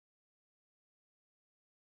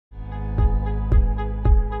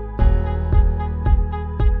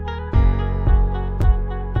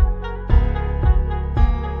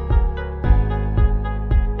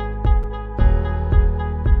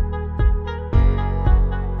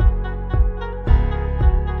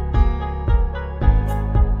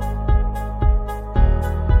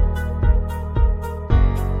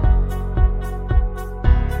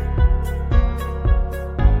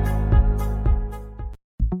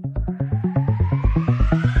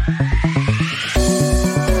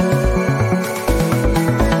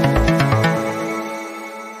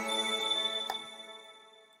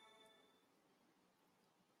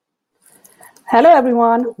Hello,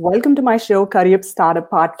 everyone. Welcome to my show, Career Startup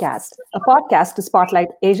Podcast, a podcast to spotlight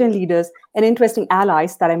Asian leaders and interesting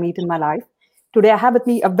allies that I meet in my life. Today, I have with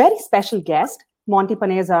me a very special guest, Monty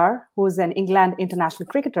Panezar, who is an England international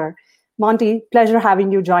cricketer. Monty, pleasure having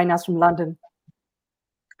you join us from London.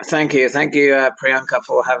 Thank you. Thank you, Priyanka,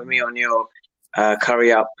 for having me on your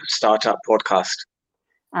Career Up Startup podcast.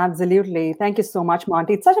 Absolutely. Thank you so much,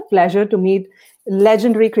 Monty. It's such a pleasure to meet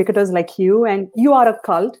legendary cricketers like you, and you are a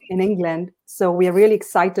cult in England. So we are really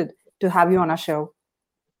excited to have you on our show.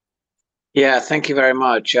 Yeah, thank you very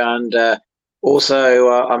much. And also,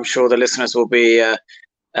 I'm sure the listeners will be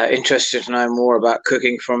interested to know more about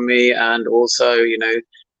cooking from me and also,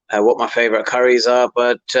 what my favorite curries are.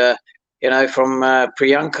 But, from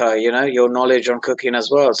Priyanka, your knowledge on cooking as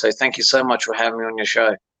well. So thank you so much for having me on your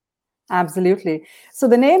show. Absolutely. So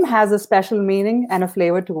the name has a special meaning and a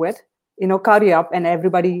flavor to it. Curry Up, and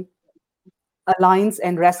everybody aligns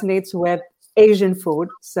and resonates with Asian food.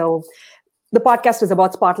 So the podcast is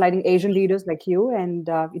about spotlighting Asian leaders like you, and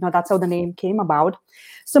that's how the name came about.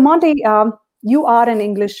 So Monty, you are an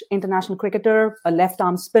English international cricketer, a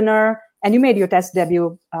left-arm spinner, and you made your Test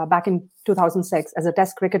debut back in 2006 as a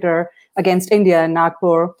Test cricketer against India in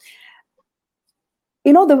Nagpur.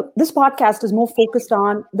 This podcast is more focused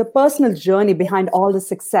on the personal journey behind all the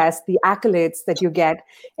success, the accolades that you get.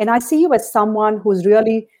 And I see you as someone who's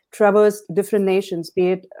really traversed different nations, be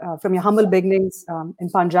it from your humble beginnings in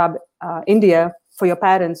Punjab, India, for your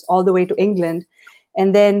parents, all the way to England.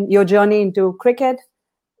 And then your journey into cricket,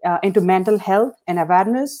 into mental health and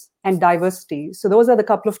awareness and diversity. So those are the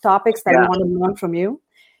couple of topics that we want to learn from you.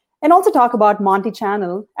 And also talk about Monty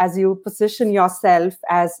Channel as you position yourself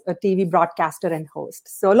as a TV broadcaster and host.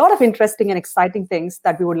 So a lot of interesting and exciting things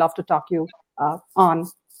that we would love to talk to you on.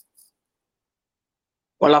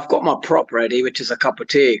 Well, I've got my prop ready, which is a cup of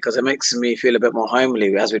tea, because it makes me feel a bit more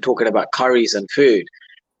homely as we're talking about curries and food.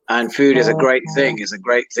 And food is a great thing. It's a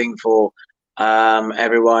great thing for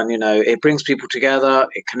everyone. It brings people together.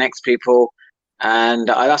 It connects people. And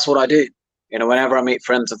that's what I do. Whenever I meet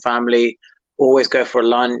friends and family, always go for a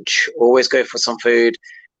lunch, always go for some food,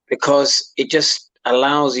 because it just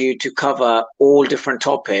allows you to cover all different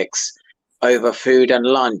topics over food and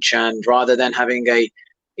lunch. And rather than having a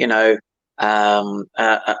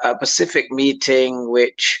specific meeting,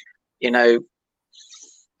 which, I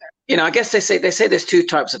guess they say there's two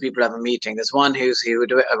types of people who have a meeting. There's one who would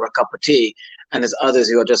do it over a cup of tea, and there's others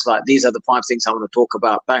who are just like, these are the 5 things I want to talk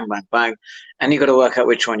about, bang, bang, bang. And you got to work out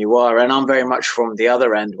which one you are. And I'm very much from the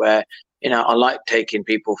other end where, I like taking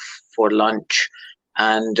people for lunch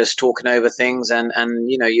and just talking over things, and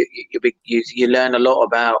you learn a lot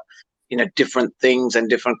about different things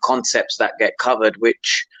and different concepts that get covered,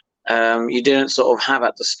 which you didn't sort of have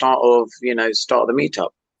at the start of the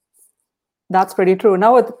meetup. That's pretty true.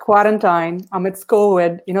 Now with quarantine, amidst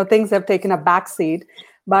COVID, things have taken a backseat.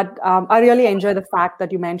 But I really enjoy the fact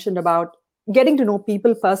that you mentioned about getting to know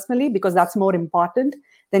people personally, because that's more important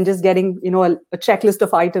than just getting, a checklist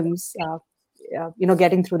of items,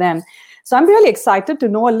 getting through them. So I'm really excited to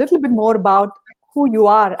know a little bit more about who you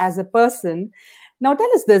are as a person. Now, tell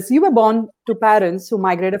us this. You were born to parents who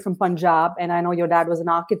migrated from Punjab, and I know your dad was an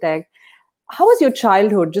architect. How was your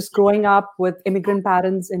childhood, just growing up with immigrant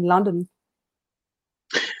parents in London?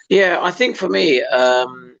 Yeah, I think for me,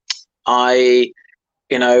 I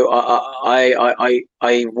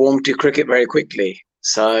warmed to cricket very quickly.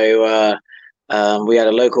 So we had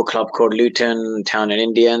a local club called Luton Town and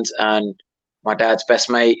Indians, and my dad's best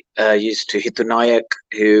mate used to Hitu Nayak,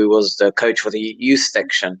 who was the coach for the youth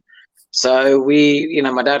section. So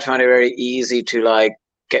my dad found it very easy to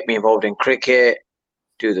get me involved in cricket,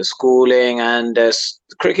 do the schooling, and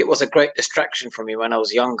cricket was a great distraction for me when I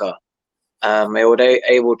was younger. It was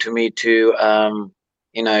able to me to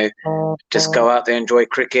just go out there, enjoy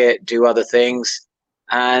cricket, do other things,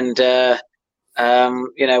 and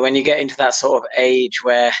when you get into that sort of age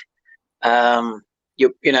where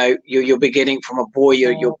you're beginning from a boy,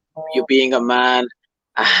 you're being a man,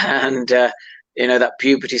 and that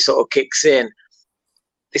puberty sort of kicks in.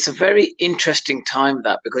 It's a very interesting time,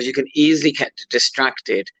 that, because you can easily get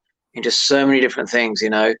distracted into so many different things.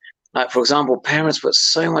 Like, for example, parents put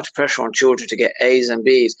so much pressure on children to get A's and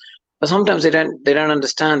B's, but sometimes they don't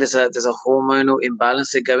understand there's a hormonal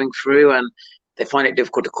imbalance they're going through, and they find it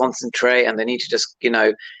difficult to concentrate, and they need to just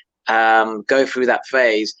go through that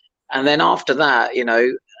phase. And then after that,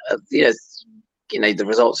 the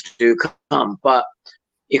results do come, but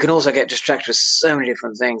you can also get distracted with so many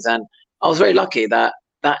different things. And I was very lucky that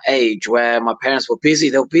age where my parents were busy,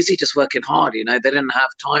 they were busy just working hard. They didn't have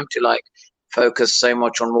time to focus so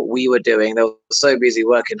much on what we were doing. They were so busy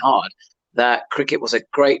working hard. that cricket was a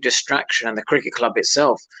great distraction, and the cricket club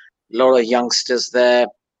itself, a lot of youngsters there,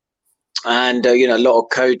 and a lot of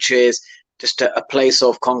coaches, just a place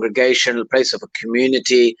of congregation, a place of a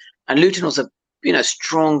community. And Luton was a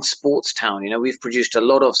strong sports town. We've produced a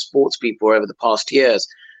lot of sports people over the past years.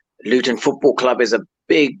 Luton Football Club is a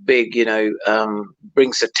big,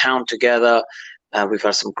 brings the town together. We've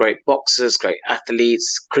had some great boxers, great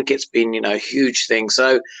athletes. Cricket's been, a huge thing.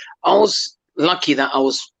 So I was lucky that I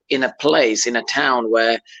was in a place, in a town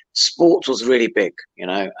where sports was really big,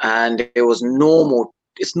 and it was normal.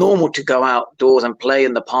 It's normal to go outdoors and play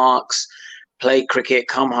in the parks, play cricket,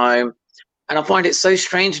 come home. And I find it so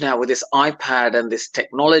strange now with this iPad and this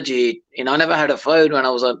technology. I never had a phone when I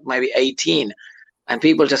was maybe 18, and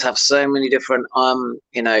people just have so many different,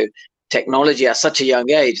 technology at such a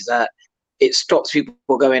young age that it stops people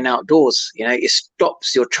going outdoors. It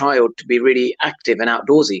stops your child to be really active and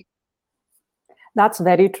outdoorsy. That's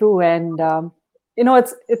very true. And,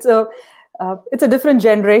 it's a different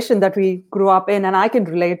generation that we grew up in, and I can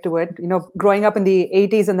relate to it. Growing up in the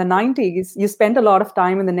 80s and the 90s, you spent a lot of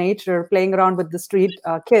time in the nature playing around with the street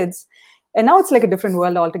kids. And now it's like a different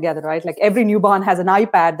world altogether, right? Like every newborn has an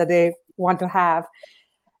iPad that they want to have.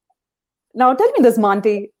 Now, tell me this,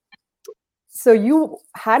 Monty. So you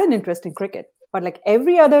had an interest in cricket, but like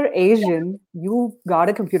every other Asian, you got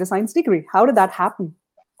a computer science degree. How did that happen?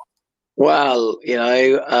 Well,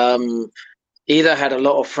 either had a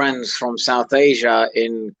lot of friends from South Asia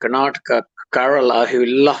in Karnataka, Kerala, who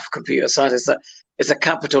love computer science. It's the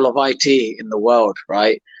capital of IT in the world,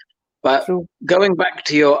 right? But True. Going back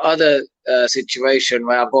to your other situation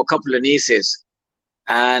where I've got a couple of nieces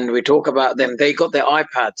and we talk about them, they got their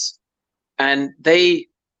iPads and there's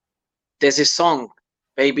this song,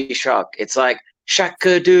 Baby Shark. It's like,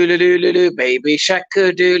 Shaka-doo-loo-loo-loo, baby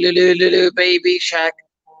Shaka-doo-loo-loo-loo, baby Shaq.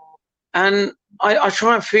 And I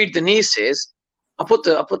try and feed the nieces. I put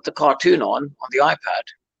the cartoon on the iPad,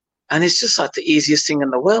 and it's just like the easiest thing in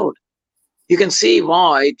the world. You can see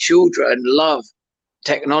why children love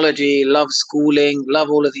technology, love schooling, love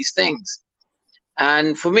all of these things.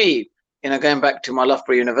 And for me, going back to my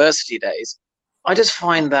Loughborough University days, I just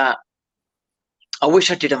find that I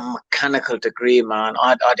wish I did a mechanical degree, man.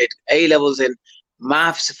 I did A-levels in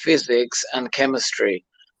maths, physics, and chemistry.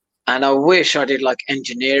 And I wish I did like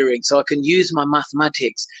engineering so I can use my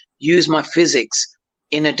mathematics, use my physics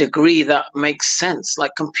in a degree that makes sense.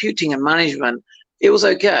 Like computing and management, it was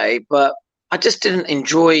okay, but I just didn't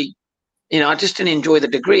enjoy, the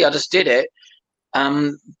degree. I just did it.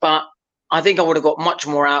 But I think I would have got much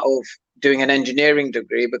more out of doing an engineering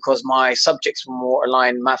degree because my subjects were more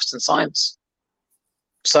aligned maths and science.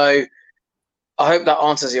 So I hope that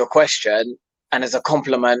answers your question. And as a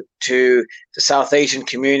compliment to the South Asian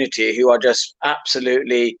community, who are just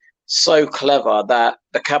absolutely so clever that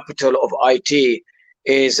the capital of IT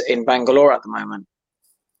is in Bangalore at the moment.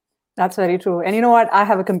 That's very true. And you know what? I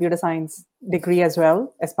have a computer science degree as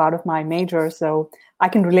well as part of my major. So I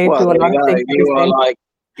can relate to a lot of things.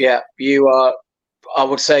 You are, I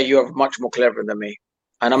would say you are much more clever than me.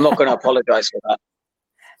 And I'm not going to apologize for that.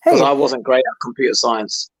 Because I wasn't great at computer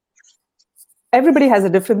science. Everybody has a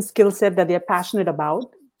different skill set that they're passionate about.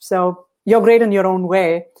 So you're great in your own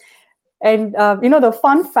way. And, the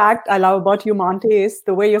fun fact I love about you, Monty, is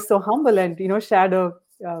the way you're so humble and, shared a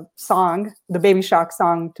song, the Baby Shark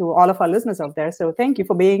song, to all of our listeners out there. So thank you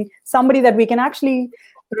for being somebody that we can actually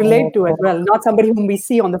relate to as well. Not somebody whom we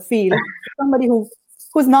see on the field, somebody who's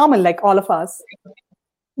normal like all of us.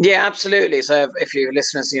 Yeah, absolutely. So if your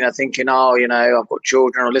listeners, thinking, I've got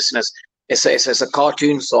children or listeners, it's a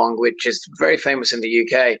cartoon song which is very famous in the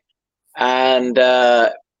UK, and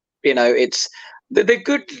it's they're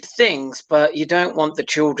good things, but you don't want the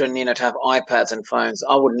children, to have iPads and phones.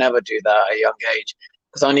 I would never do that at a young age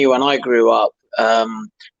because I knew when I grew up,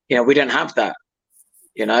 we didn't have that,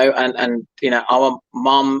 and our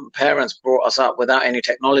parents brought us up without any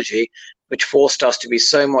technology, which forced us to be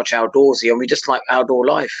so much outdoorsy, and we just like outdoor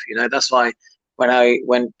life. That's why. When I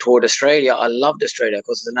went toward Australia, I loved Australia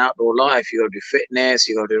because it's an outdoor life. You got to do fitness,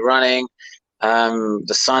 you got to do running.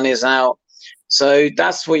 The sun is out, so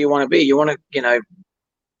that's where you want to be. You want to,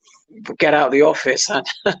 get out of the office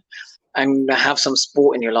and have some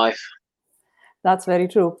sport in your life. That's very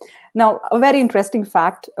true. Now, a very interesting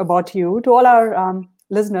fact about you to all our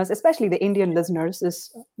listeners, especially the Indian listeners,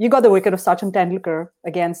 is you got the wicket of Sachin Tendulkar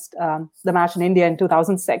against the match in India in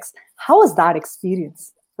 2006. How was that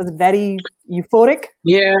experience? Was it very euphoric?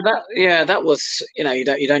 Yeah, that was,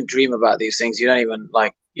 you don't dream about these things. You don't even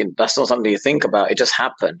that's not something you think about. It just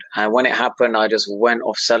happened. And when it happened, I just went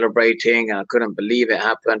off celebrating and I couldn't believe it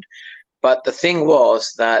happened. But the thing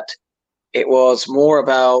was that it was more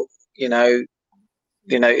about, you know,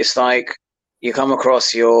 it's like you come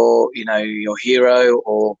across your, your hero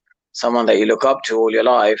or someone that you look up to all your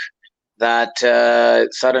life, that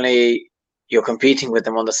suddenly you're competing with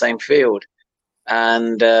them on the same field.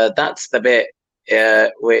 And that's the bit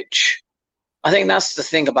which I think that's the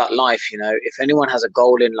thing about life. If anyone has a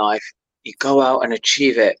goal in life, you go out and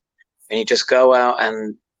achieve it, and you just go out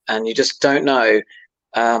and you just don't know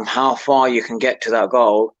how far you can get to that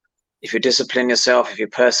goal. If you discipline yourself, if you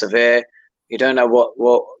persevere, you don't know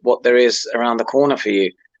what there is around the corner for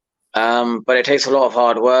you. But it takes a lot of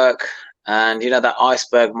hard work, and that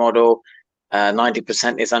iceberg model,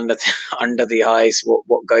 90% is under under the ice,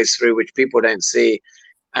 what goes through, which people don't see.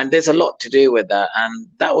 And there's a lot to do with that. And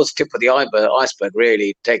that was tip of the iceberg,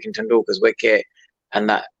 really, taking Tendulkar's wicket and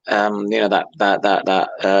that, that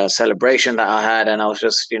celebration that I had. And I was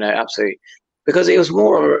just, absolutely, because it was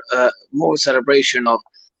more a celebration of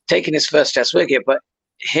taking his first Test wicket, but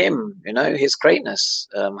him, his greatness,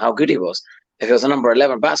 how good he was. If it was a number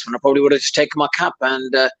 11 batsman, I probably would have just taken my cap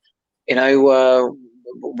and,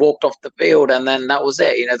 walked off the field, and then that was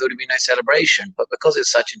it. There would be no celebration. But because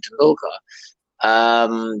it's Sachin Tendulkar,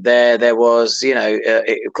 there was,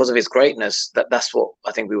 because of his greatness, that's what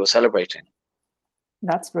I think we were celebrating.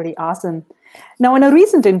 That's pretty awesome. Now, in a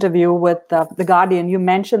recent interview with The Guardian, you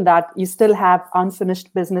mentioned that you still have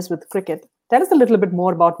unfinished business with cricket. Tell us a little bit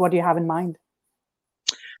more about what you have in mind.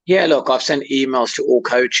 Yeah, look, I've sent emails to all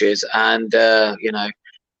coaches, and,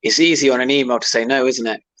 it's easy on an email to say no, isn't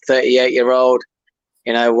it? 38-year-old,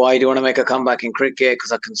 why do you want to make a comeback in cricket?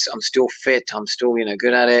 Because I'm still fit. I'm still,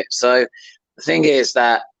 good at it. So the thing is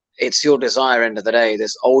that it's your desire, end of the day.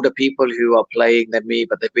 There's older people who are playing than me,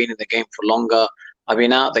 but they've been in the game for longer. I've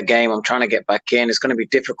been out of the game. I'm trying to get back in. It's going to be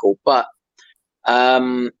difficult, but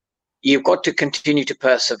you've got to continue to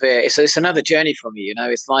persevere. It's another journey for me.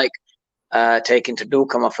 It's like taking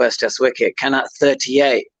Tendulkar my first Test wicket. Can at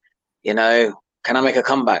 38, can I make a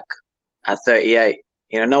comeback at 38?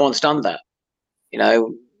 No one's done that.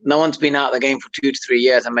 No one's been out of the game for 2 to 3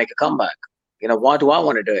 years and make a comeback. Why do I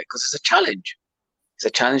want to do it? Because it's a challenge. It's a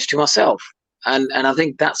challenge to myself. And I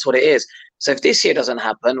think that's what it is. So if this year doesn't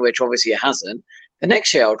happen, which obviously it hasn't, the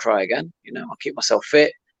next year I'll try again. I'll keep myself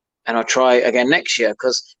fit and I'll try again next year.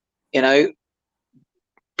 Because,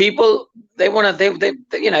 people, they want to,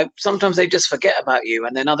 they sometimes they just forget about you.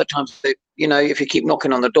 And then other times, if you keep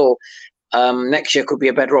knocking on the door, next year could be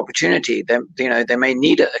a better opportunity. They may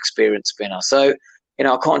need an experienced spinner. So,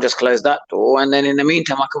 I can't just close that door. And then in the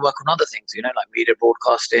meantime, I can work on other things, like media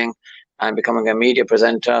broadcasting and becoming a media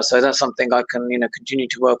presenter. So that's something I can, continue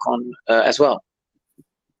to work on as well.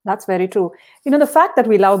 That's very true. The fact that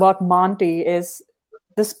we love about Monty is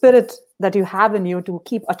the spirit that you have in you to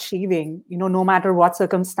keep achieving, no matter what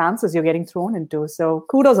circumstances you're getting thrown into. So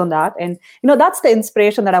kudos on that. And, that's the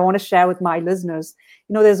inspiration that I want to share with my listeners.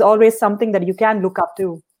 There's always something that you can look up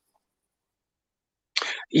to.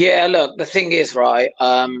 Yeah, look, the thing is, right,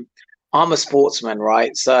 I'm a sportsman,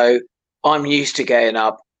 right? So I'm used to getting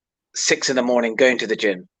up 6 a.m, going to the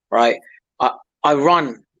gym, right? I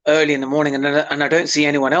run early in the morning and I don't see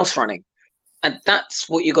anyone else running. And that's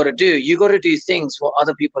what you got to do. You got to do things what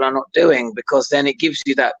other people are not doing, because then it gives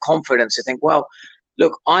you that confidence to think, well,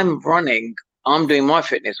 look, I'm running, I'm doing my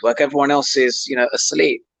fitness work. Everyone else is,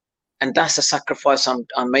 asleep. And that's a sacrifice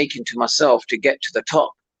I'm making to myself to get to the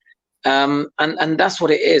top. And that's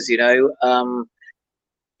what it is,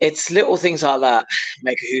 it's little things like that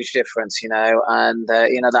make a huge difference, and,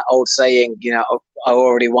 that old saying, I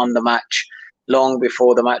already won the match long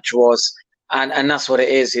before the match was. And that's what it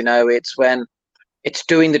is, it's when it's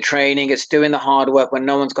doing the training, it's doing the hard work when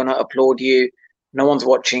no one's going to applaud you, no one's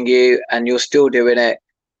watching you, and you're still doing it.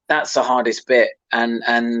 That's the hardest bit. And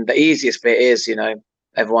the easiest bit is,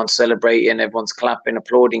 everyone's celebrating, everyone's clapping,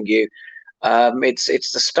 applauding you. It's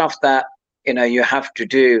the stuff that, you have to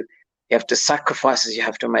do. You have to sacrifices you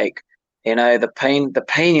have to make, the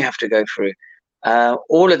pain you have to go through,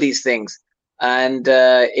 all of these things. And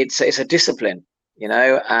it's a discipline,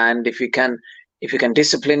 and if you can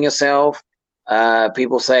discipline yourself,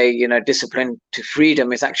 people say, discipline to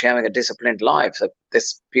freedom is actually having a disciplined life. So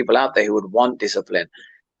there's people out there who would want discipline.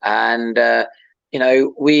 And, I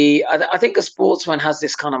think a sportsman has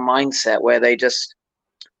this kind of mindset where they just,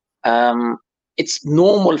 it's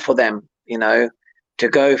normal for them, to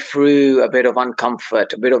go through a bit of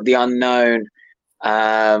uncomfort, a bit of the unknown,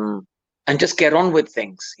 and just get on with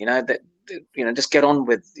things, just get on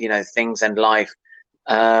with, things and life,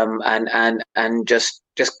 and just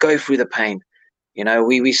go through the pain.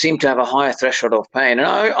 We seem to have a higher threshold of pain. And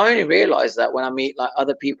I only realize that when I meet like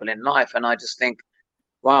other people in life, and I just think,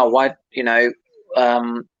 wow, why,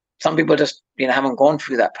 some people just, haven't gone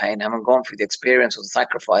through that pain, haven't gone through the experience or the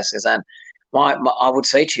sacrifices. And I would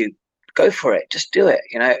say to you, go for it. Just do it.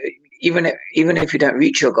 Even if you don't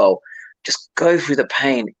reach your goal, just go through the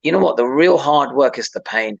pain. You know what? The real hard work is the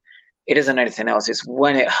pain. It isn't anything else. It's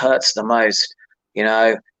when it hurts the most.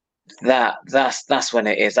 That's when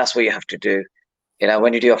it is. That's what you have to do.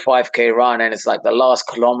 When you do a 5K run and it's like the last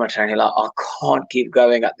kilometer and you're like, I can't keep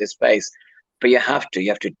going at this pace. But you have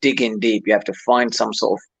to dig in deep. You have to find some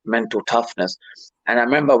sort of mental toughness. And I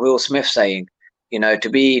remember Will Smith saying, to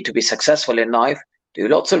be successful in life, do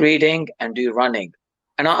lots of reading and do running.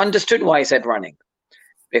 And I understood why he said running,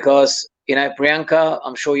 because, Priyanka,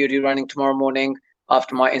 I'm sure you do running tomorrow morning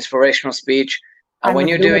after my inspirational speech. And when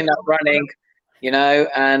you're doing that running,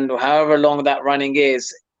 and however long that running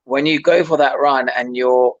is, when you go for that run and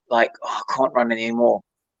you're like, I can't run anymore,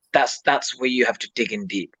 that's where you have to dig in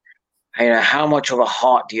deep. How much of a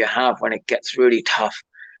heart do you have when it gets really tough?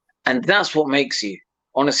 And that's what makes you,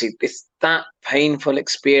 honestly, it's that painful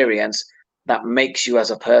experience that makes you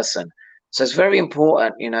as a person. So it's very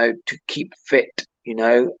important, to keep fit,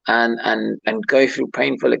 and go through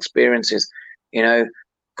painful experiences,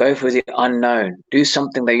 go through the unknown, do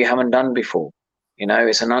something that you haven't done before.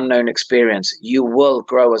 It's an unknown experience. You will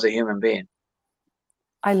grow as a human being.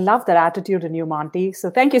 I love that attitude in you, Monty.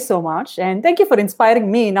 So thank you so much. And thank you for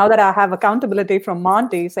inspiring me now that I have accountability from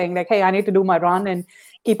Monty saying like, hey, I need to do my run and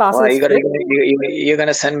keep asking. Well, you're going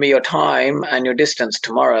to send me your time and your distance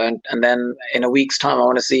tomorrow. And then in a week's time, I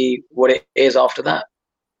want to see what it is after that.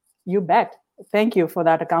 You bet. Thank you for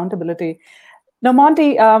that accountability. Now,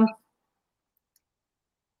 Monty,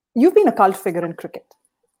 you've been a cult figure in cricket.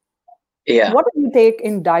 Yeah. What did you take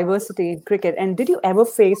in diversity in cricket? And did you ever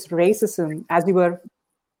face racism as you were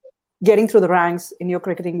getting through the ranks in your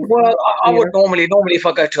cricketing? Well, I would normally if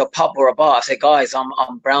I go to a pub or a bar, I say, guys,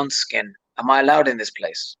 I'm brown skin. Am I allowed in this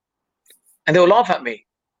place? And they'll laugh at me.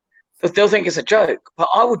 They'll think it's a joke. But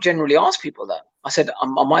I would generally ask people that. I said,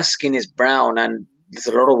 my skin is brown and there's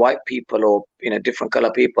a lot of white people or, different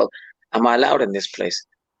color people. Am I allowed in this place?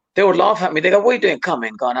 They would laugh at me. They go, what are you doing? Come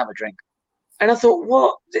in, go and have a drink. And I thought,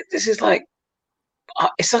 what? This is like,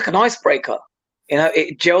 it's like an icebreaker.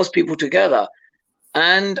 It gels people together.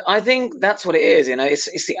 And I think that's what it is.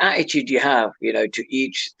 It's the attitude you have, to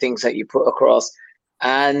each things that you put across.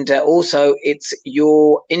 And also it's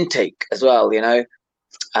your intake as well, when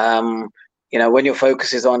your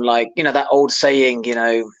focus is on like, that old saying,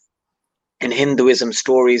 in Hinduism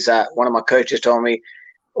stories that one of my coaches told me,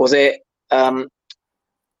 was it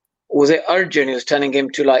Arjun who was telling him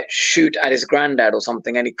to like shoot at his granddad or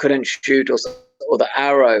something, and he couldn't shoot, or the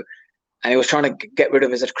arrow, and he was trying to get rid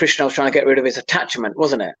of Krishna was trying to get rid of his attachment,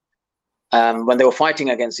 wasn't it? When they were fighting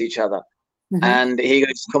against each other. Mm-hmm. And he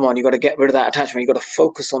goes, come on, you got to get rid of that attachment. You got to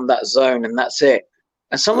focus on that zone, and that's it.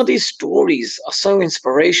 And some of these stories are so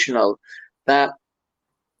inspirational that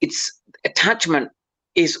it's attachment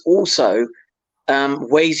is also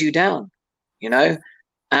weighs you down,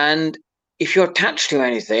 and if you're attached to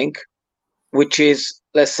anything, which is,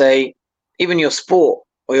 let's say, even your sport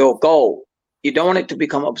or your goal, you don't want it to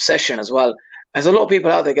become obsession as well. There's a lot of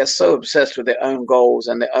people out there get so obsessed with their own goals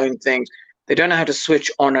and their own things, they don't know how to switch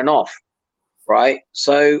on and off, right?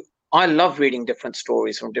 So I love reading different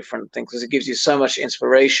stories from different things because it gives you so much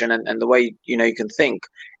inspiration and the way, you can think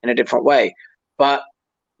in a different way. But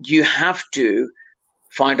you have to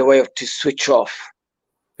find a way to switch off,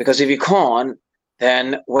 because if you can't,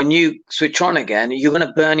 then when you switch on again, you're going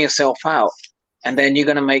to burn yourself out. And then you're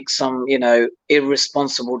going to make some,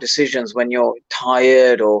 irresponsible decisions when you're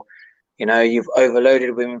tired or, you've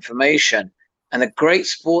overloaded with information. And the great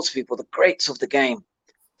sports people, the greats of the game,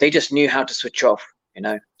 they just knew how to switch off,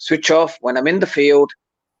 switch off. When I'm in the field,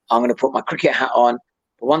 I'm going to put my cricket hat on.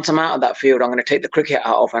 But once I'm out of that field, I'm going to take the cricket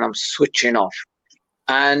hat off and I'm switching off.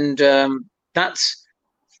 And that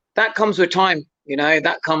comes with time,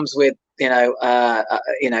 that comes with,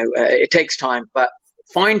 it takes time, but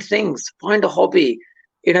find a hobby,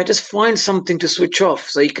 just find something to switch off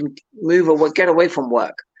so you can get away from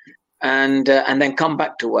work and then come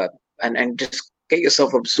back to work and just get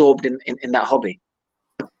yourself absorbed in that hobby.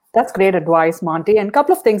 That's great advice, Monty. And a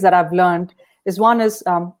couple of things that I've learned is one is,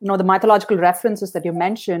 the mythological references that you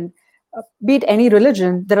mentioned, be it any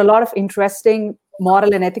religion, there are a lot of interesting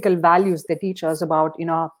moral and ethical values they teach us about,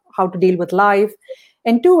 how to deal with life.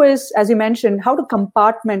 And two is, as you mentioned, how to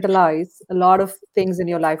compartmentalize a lot of things in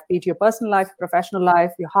your life, be it your personal life, professional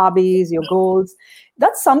life, your hobbies, your goals.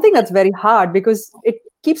 That's something that's very hard because it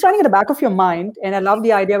keeps running at the back of your mind. And I love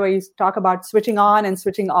the idea where you talk about switching on and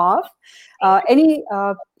switching off. Any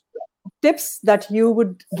tips that you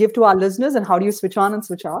would give to our listeners, and how do you switch on and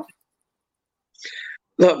switch off?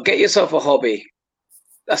 Look, get yourself a hobby.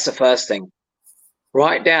 That's the first thing.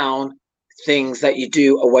 Write down things that you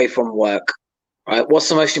do away from work, right? What's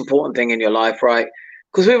the most important thing in your life, right?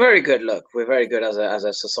 Because we're very good. Look, we're very good as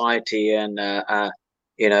a society, and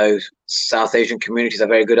you know, South Asian communities are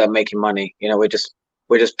very good at making money. You know, we're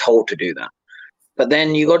just told to do that. But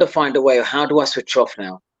then you got to find a way of, how do I switch off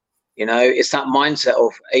now? You know, it's that mindset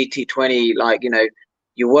of 80-20. Like, you know,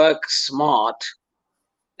 you work smart,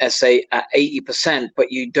 let's say at 80%,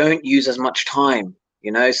 but you don't use as much time,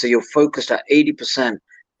 you know, so you're focused at 80%,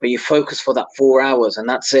 but you focus for that 4 hours and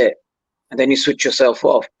that's it. And then you switch yourself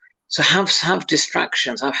off. So have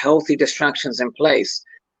distractions, have healthy distractions in place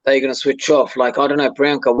that you're going to switch off. Like, I don't know,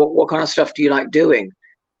 Priyanka, what kind of stuff do you like doing?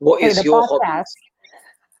 What Hey, is the your hobby? podcast.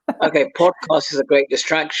 Okay, podcast is a great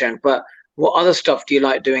distraction, but what other stuff do you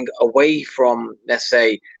like doing away from, let's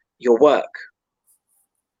say, your work?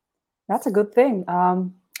 That's a good thing.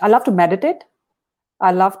 I love to meditate.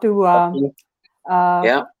 I love to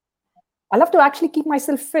Yeah. I love to actually keep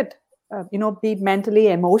myself fit. Be it mentally,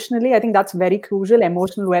 emotionally. I think that's very crucial.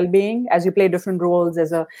 Emotional well-being, as you play different roles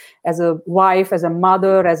as a wife, as a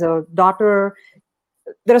mother, as a daughter.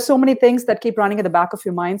 There are so many things that keep running at the back of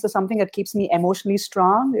your mind. So something that keeps me emotionally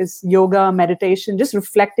strong is yoga, meditation, just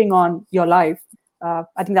reflecting on your life.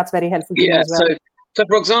 I think that's very helpful to me Yeah. as well. So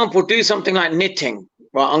for example, do something like knitting.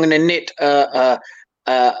 Right, I'm going to knit a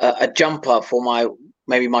jumper for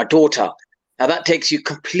maybe my daughter. Now that takes you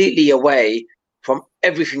completely away from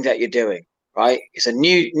everything that you're doing. Right, it's a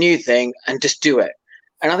new thing, and just do it.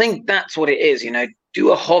 And I think that's what it is. You know,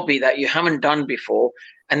 do a hobby that you haven't done before,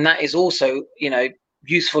 and that is also, you know,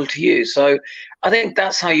 useful to you. So I think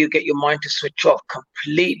that's how you get your mind to switch off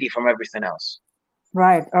completely from everything else.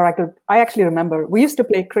 Right. Or I actually remember we used to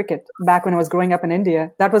play cricket back when I was growing up in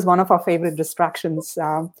India. That was one of our favorite distractions.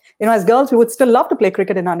 As girls, we would still love to play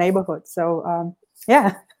cricket in our neighborhood. So,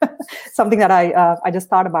 yeah, something that I just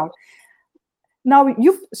thought about. Now,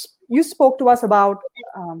 you spoke to us about,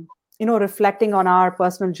 reflecting on our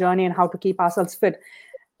personal journey and how to keep ourselves fit.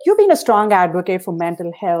 You've been a strong advocate for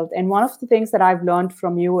mental health. And one of the things that I've learned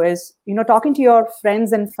from you is, talking to your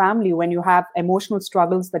friends and family when you have emotional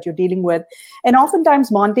struggles that you're dealing with. And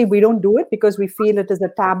oftentimes, Monty, we don't do it because we feel it is a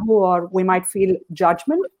taboo, or we might feel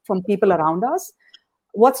judgment from people around us.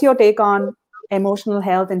 What's your take on emotional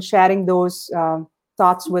health and sharing those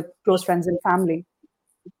thoughts with close friends and family?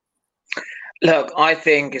 Look, I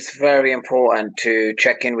think it's very important to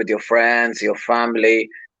check in with your friends, your family,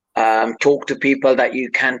 talk to people that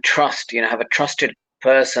you can trust, have a trusted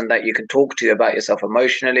person that you can talk to about yourself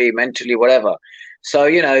emotionally, mentally, whatever. So,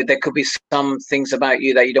 there could be some things about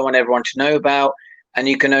you that you don't want everyone to know about, and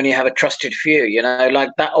you can only have a trusted few, like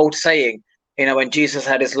that old saying, when Jesus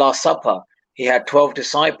had his Last Supper, he had 12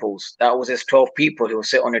 disciples. That was his 12 people who will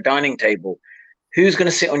sit on a dining table. Who's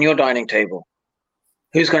going to sit on your dining table?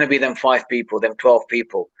 Who's going to be them 5 people, them 12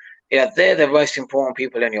 people? They're the most important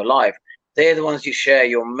people in your life. They're the ones you share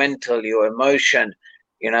your mental, your emotion,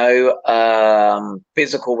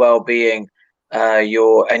 physical well-being,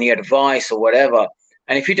 your any advice or whatever.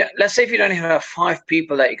 And let's say if you don't even have 5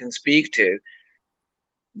 people that you can speak to,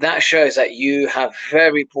 that shows that you have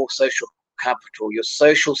very poor social capital. Your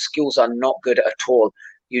social skills are not good at all.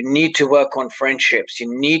 You need to work on friendships. You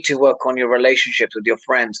need to work on your relationships with your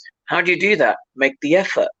friends. How do you do that? Make the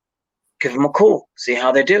effort. Give them a call. See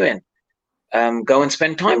how they're doing. Go and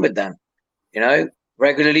spend time with them.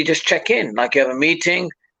 Regularly just check in. Like you have a meeting,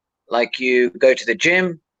 like you go to the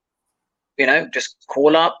gym, just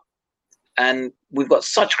call up. And we've got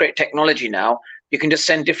such great technology now. You can just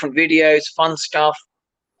send different videos, fun stuff,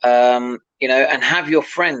 and have your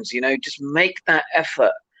friends, just make that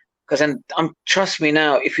effort. Because then, trust me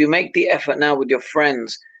now, if you make the effort now with your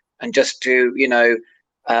friends and just to,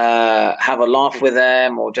 have a laugh with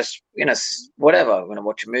them, or just, whatever,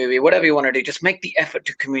 watch a movie, whatever you want to do, just make the effort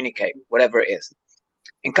to communicate, whatever it is.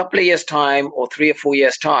 In a couple of years' time, or 3 or 4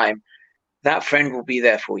 years' time, that friend will be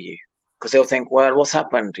there for you, because they'll think, well, what's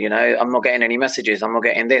happened? I'm not getting any messages. I'm not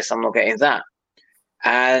getting this. I'm not getting that.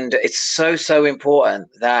 And it's so important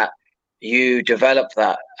that you develop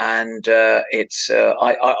that. And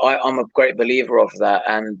I'm a great believer of that.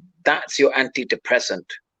 And that's your antidepressant.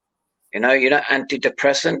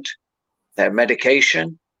 Antidepressant, their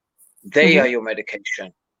medication, they are your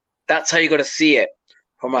medication. That's how you got to see it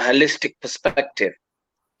from a holistic perspective.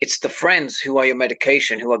 It's the friends who are your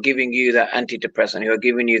medication, who are giving you that antidepressant, who are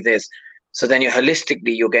giving you this. So then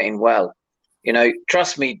holistically, you're getting well.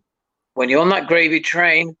 Trust me, when you're on that gravy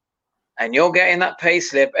train and you're getting that pay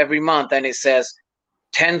slip every month and it says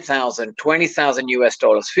 10,000, 20,000 US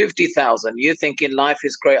dollars, 50,000, you're thinking life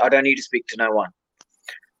is great. I don't need to speak to no one.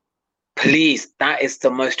 please, that is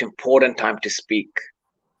the most important time to speak.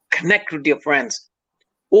 Connect with your friends.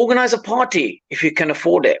 Organize a party if you can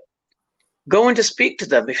afford it. Go in to speak to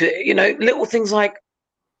them. If you know, little things like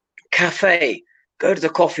cafe, go to the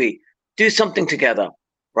coffee, do something together,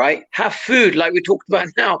 right? Have food like we talked about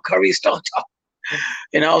now, curry starter.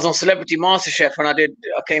 I was on Celebrity MasterChef and I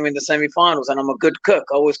came in the semi-finals, and I'm a good cook.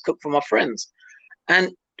 I always cook for my friends.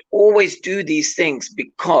 And always do these things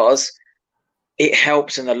because it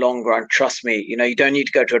helps in the long run. Trust me, you don't need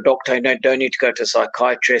to go to a doctor, you don't need to go to a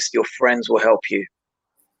psychiatrist. Your friends will help you.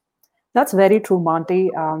 That's very true, Monty.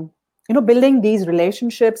 Building these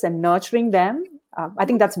relationships and nurturing them, I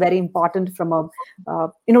think that's very important from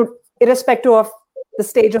irrespective of the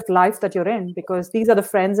stage of life that you're in, because these are the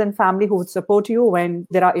friends and family who would support you when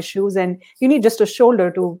there are issues and you need just a shoulder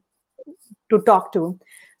to talk to.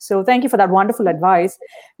 So thank you for that wonderful advice.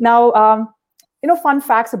 Now, fun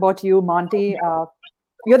facts about you, Monty.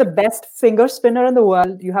 You're the best finger spinner in the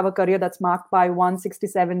world. You have a career that's marked by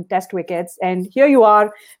 167 test wickets. And here you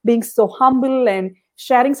are being so humble and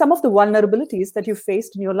sharing some of the vulnerabilities that you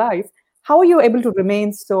faced in your life. How are you able to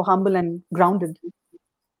remain so humble and grounded?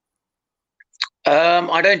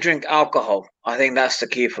 I don't drink alcohol. I think that's the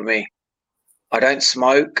key for me. I don't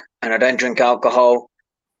smoke and I don't drink alcohol.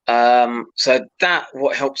 So that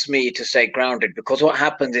what helps me to stay grounded, because what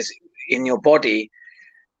happens is in your body,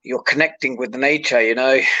 you're connecting with nature,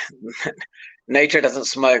 Nature doesn't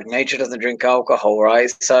smoke, nature doesn't drink alcohol,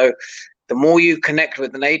 right? So the more you connect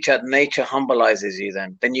with nature humblizes you.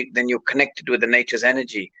 Then you're connected with the nature's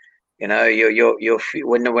energy. You're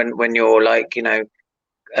when you're like,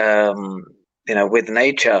 with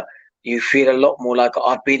nature, you feel a lot more like,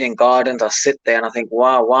 I've been in gardens, I sit there and I think,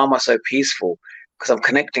 wow, why am I so peaceful? Because I'm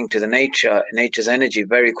connecting to the nature's energy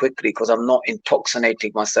very quickly, because I'm not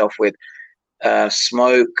intoxicating myself with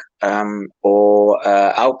smoke or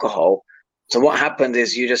alcohol. So what happens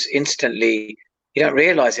is you just instantly, you don't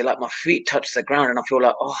realize it, like my feet touch the ground and I feel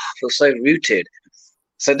like, oh, I feel so rooted.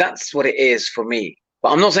 So that's what it is for me. But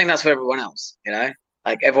I'm not saying that's for everyone else,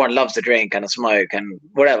 like everyone loves to drink and smoke and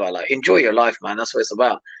whatever. Like, enjoy your life, man. That's what it's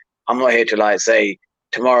about. I'm not here to like say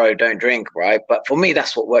tomorrow don't drink, right? But for me,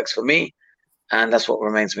 that's what works for me, and that's what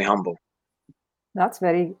remains me humble. That's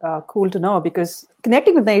very cool to know, because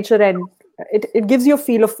connecting with nature, and it gives you a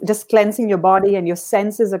feel of just cleansing your body and your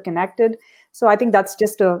senses are connected. So I think that's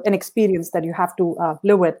just an experience that you have to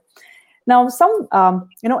live with. Now,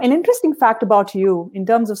 an interesting fact about you in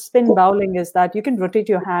terms of spin bowling is that you can rotate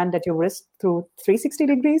your hand at your wrist through 360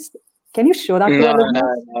 degrees. Can you show that to No, us?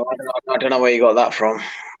 I don't know where you got that from.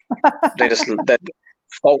 They're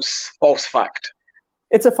false fact.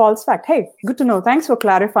 It's a false fact. Hey, good to know. Thanks for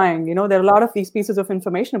clarifying. There are a lot of these pieces of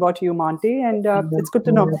information about you, Monty, and it's good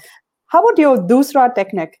to know. How about your Doosra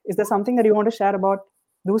technique? Is there something that you want to share about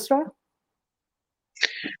Doosra?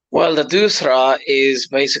 Well, the Doosra is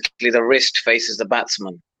basically the wrist faces the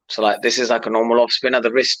batsman. So like this is like a normal off spinner.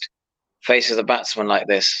 The wrist faces the batsman like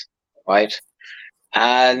this, right?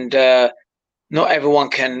 And not everyone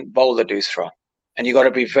can bowl the Doosra. And you got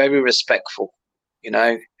to be very respectful. You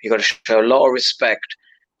got to show a lot of respect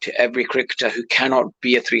to every cricketer who cannot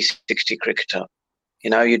be a 360 cricketer.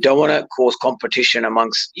 You don't want to cause competition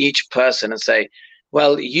amongst each person and say,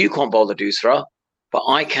 well, you can't bowl the Doosra, but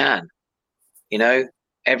I can.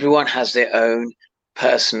 Everyone has their own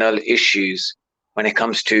personal issues when it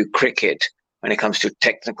comes to cricket, when it comes to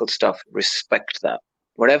technical stuff. Respect that.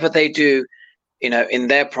 Whatever they do, in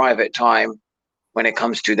their private time, when it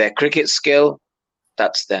comes to their cricket skill,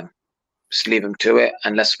 that's them. Just leave them to it,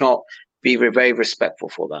 and let's not be very respectful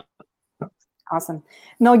for that. Awesome.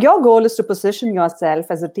 Now, your goal is to position yourself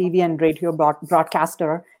as a TV and radio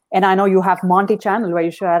broadcaster. And I know you have Monty Channel where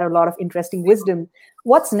you share a lot of interesting wisdom.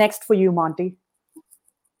 What's next for you, Monty?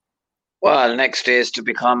 Well, next is to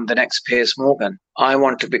become the next Piers Morgan. I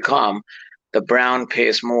want to become the brown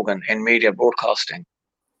Piers Morgan in media broadcasting.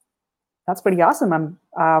 That's pretty awesome.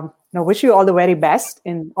 I wish you all the very best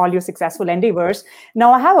in all your successful endeavors.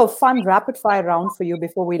 Now, I have a fun rapid fire round for you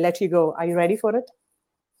before we let you go. Are you ready for it?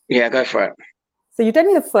 Yeah, go for it. So you tell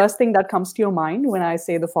me the first thing that comes to your mind when I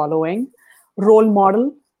say the following. Role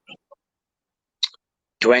model?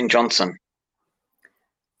 Dwayne Johnson.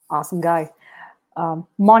 Awesome guy.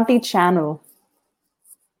 Monty Channel?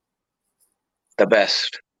 The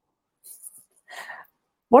best.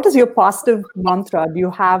 What is your positive mantra? Do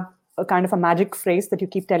you have a kind of a magic phrase that you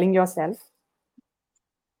keep telling yourself?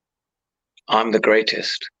 I'm the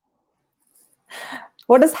greatest.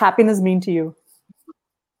 What does happiness mean to you?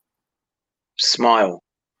 Smile.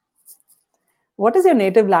 What is your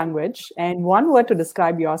native language, and one word to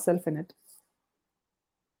describe yourself in it?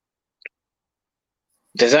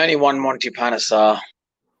 There's only one Monty Panesar,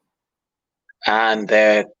 and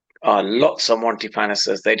there are lots of Monty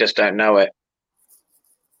Panesars. They just don't know it.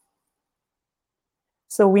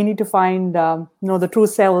 So we need to find, the true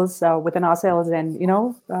selves within ourselves, and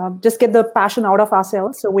just get the passion out of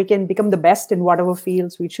ourselves, so we can become the best in whatever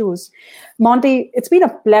fields we choose. Monty, it's been a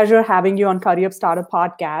pleasure having you on Career Starter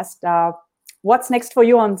Podcast. What's next for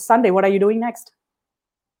you on Sunday? What are you doing next?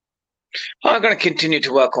 I'm going to continue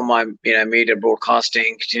to work on my, media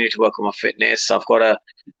broadcasting. Continue to work on my fitness. I've got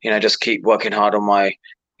to, just keep working hard on my,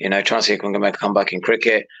 trying to see if I'm going to make a comeback in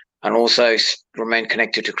cricket, and also remain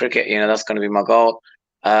connected to cricket. That's going to be my goal.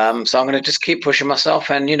 So I'm going to just keep pushing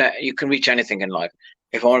myself, and you can reach anything in life.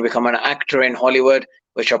 If I want to become an actor in Hollywood,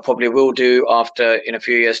 which I probably will do after in a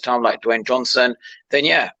few years' time, like Dwayne Johnson, then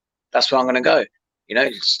yeah, that's where I'm going to go.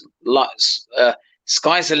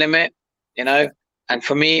 Sky's the limit. And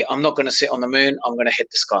for me, I'm not going to sit on the moon. I'm going to hit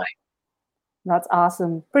the sky. That's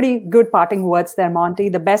awesome. Pretty good parting words there, Monty.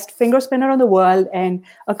 The best finger spinner in the world and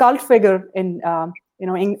a cult figure in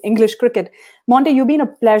English cricket. Monty, you've been a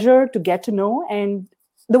pleasure to get to know, and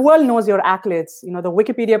the world knows your accolades. The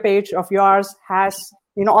Wikipedia page of yours has,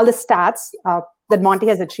 all the stats that Monty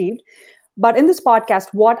has achieved. But in this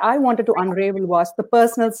podcast, what I wanted to unravel was the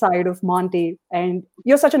personal side of Monty. And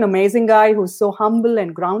you're such an amazing guy who's so humble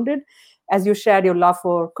and grounded, as you shared your love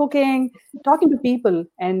for cooking, talking to people,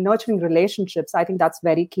 and nurturing relationships. I think that's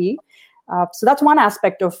very key. So that's one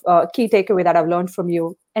aspect of key takeaway that I've learned from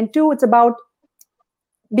you. And two, it's about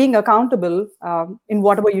being accountable in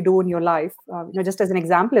whatever you do in your life. Just as an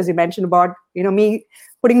example, as you mentioned about, me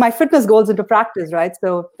putting my fitness goals into practice, right?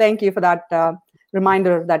 So thank you for that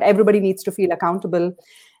reminder that everybody needs to feel accountable.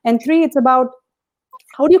 And three, it's about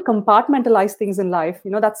how do you compartmentalize things in life?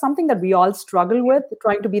 That's something that we all struggle with,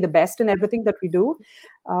 trying to be the best in everything that we do.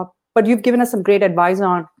 But you've given us some great advice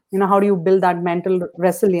on, how do you build that mental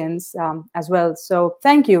resilience as well. So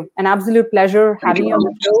thank you. An absolute pleasure having you on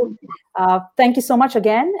the show. Thank you so much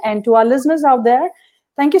again. And to our listeners out there,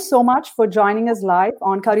 thank you so much for joining us live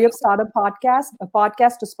on Career Startup Podcast, a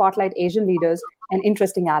podcast to spotlight Asian leaders and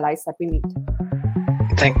interesting allies that we meet.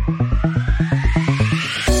 Thank you.